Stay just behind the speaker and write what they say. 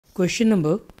Question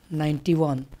number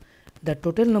 91. The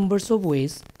total numbers of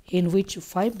ways in which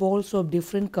 5 balls of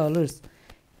different colors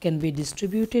can be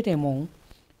distributed among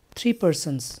 3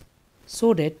 persons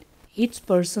so that each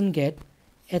person get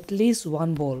at least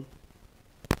one ball.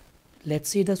 Let's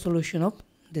see the solution of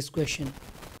this question.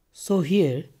 So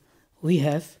here we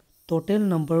have total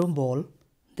number of ball,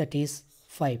 that is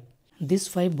 5. This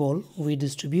 5 ball we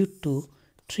distribute to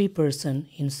 3 person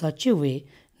in such a way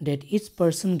that each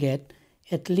person get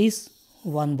at least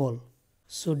one ball.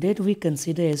 So that we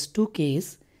consider as two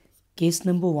cases, case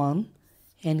number 1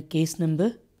 and case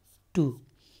number 2.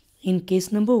 In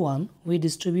case number 1, we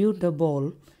distribute the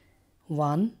ball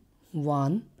 1,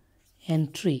 1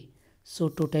 and 3. So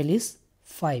total is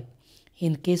 5.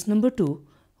 In case number 2,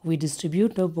 we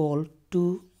distribute the ball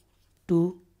 2,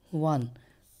 2, 1.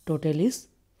 Total is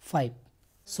 5.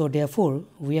 So therefore,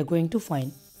 we are going to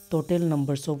find total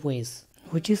numbers of ways,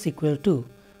 which is equal to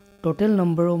total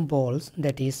number of balls,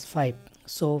 that is 5.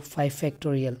 So 5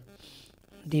 factorial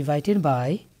divided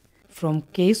by, from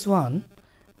case 1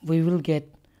 we will get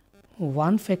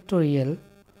 1 factorial,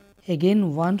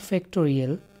 again 1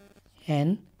 factorial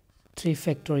and 3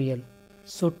 factorial.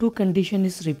 So 2 condition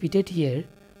is repeated here,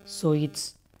 so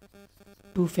it's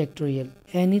 2 factorial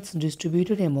and it's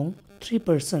distributed among 3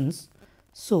 persons,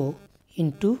 so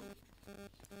into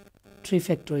 3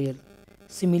 factorial.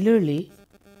 Similarly,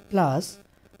 plus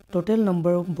total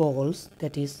number of balls,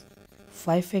 that is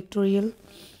 5 factorial.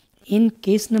 In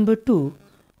case number 2,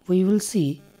 we will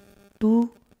see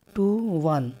 2, 2,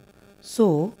 1.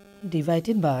 So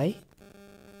divided by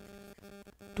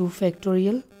 2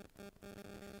 factorial,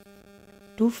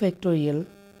 2 factorial,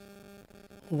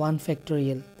 1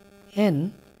 factorial,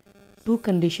 and 2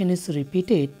 condition is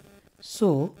repeated,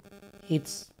 so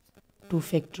it's 2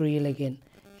 factorial again,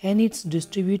 and it's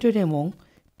distributed among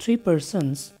 3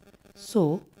 persons,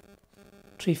 so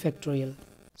 3 factorial.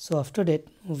 So after that,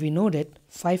 we know that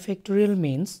 5 factorial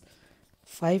means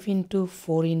 5 into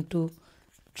 4 into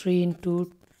 3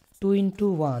 into 2 into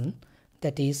 1,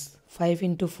 that is 5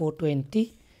 into 4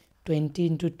 20, 20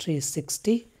 into 3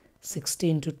 60, 60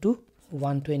 into 2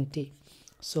 120.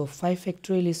 So 5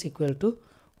 factorial is equal to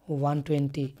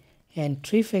 120, and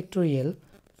 3 factorial,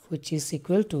 which is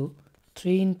equal to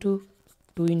 3 into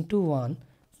 2 into 1,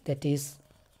 that is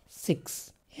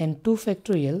 6, and 2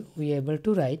 factorial we are able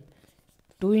to write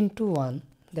 2 into 1,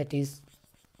 that is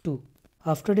 2.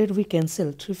 After that we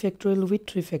cancel 3 factorial with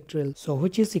 3 factorial, so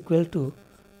which is equal to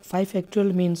 5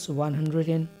 factorial means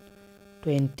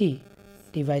 120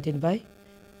 divided by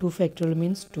 2 factorial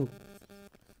means 2,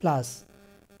 plus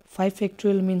 5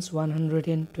 factorial means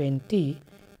 120,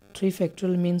 3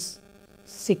 factorial means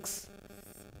 6,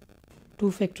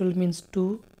 2 factorial means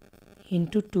 2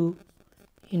 into 2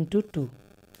 into 2.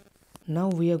 Now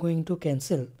we are going to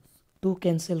cancel 2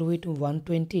 cancel with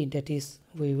 120, that is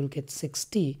we will get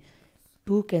 60,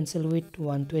 2 cancel with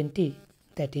 120,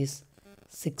 that is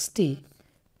 60,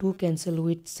 2 cancel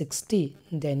with 60,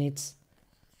 then it's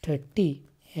 30,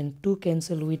 and 2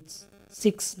 cancel with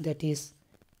 6, that is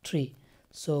 3.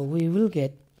 So we will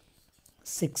get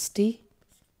 60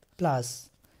 plus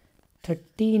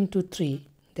 30 into 3,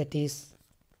 that is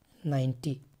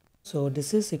 90. So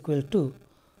this is equal to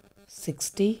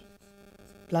 60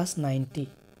 plus 90,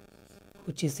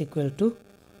 which is equal to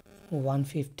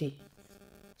 150.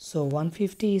 So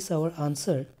 150 is our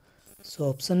answer. So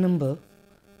option number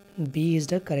B is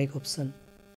the correct option.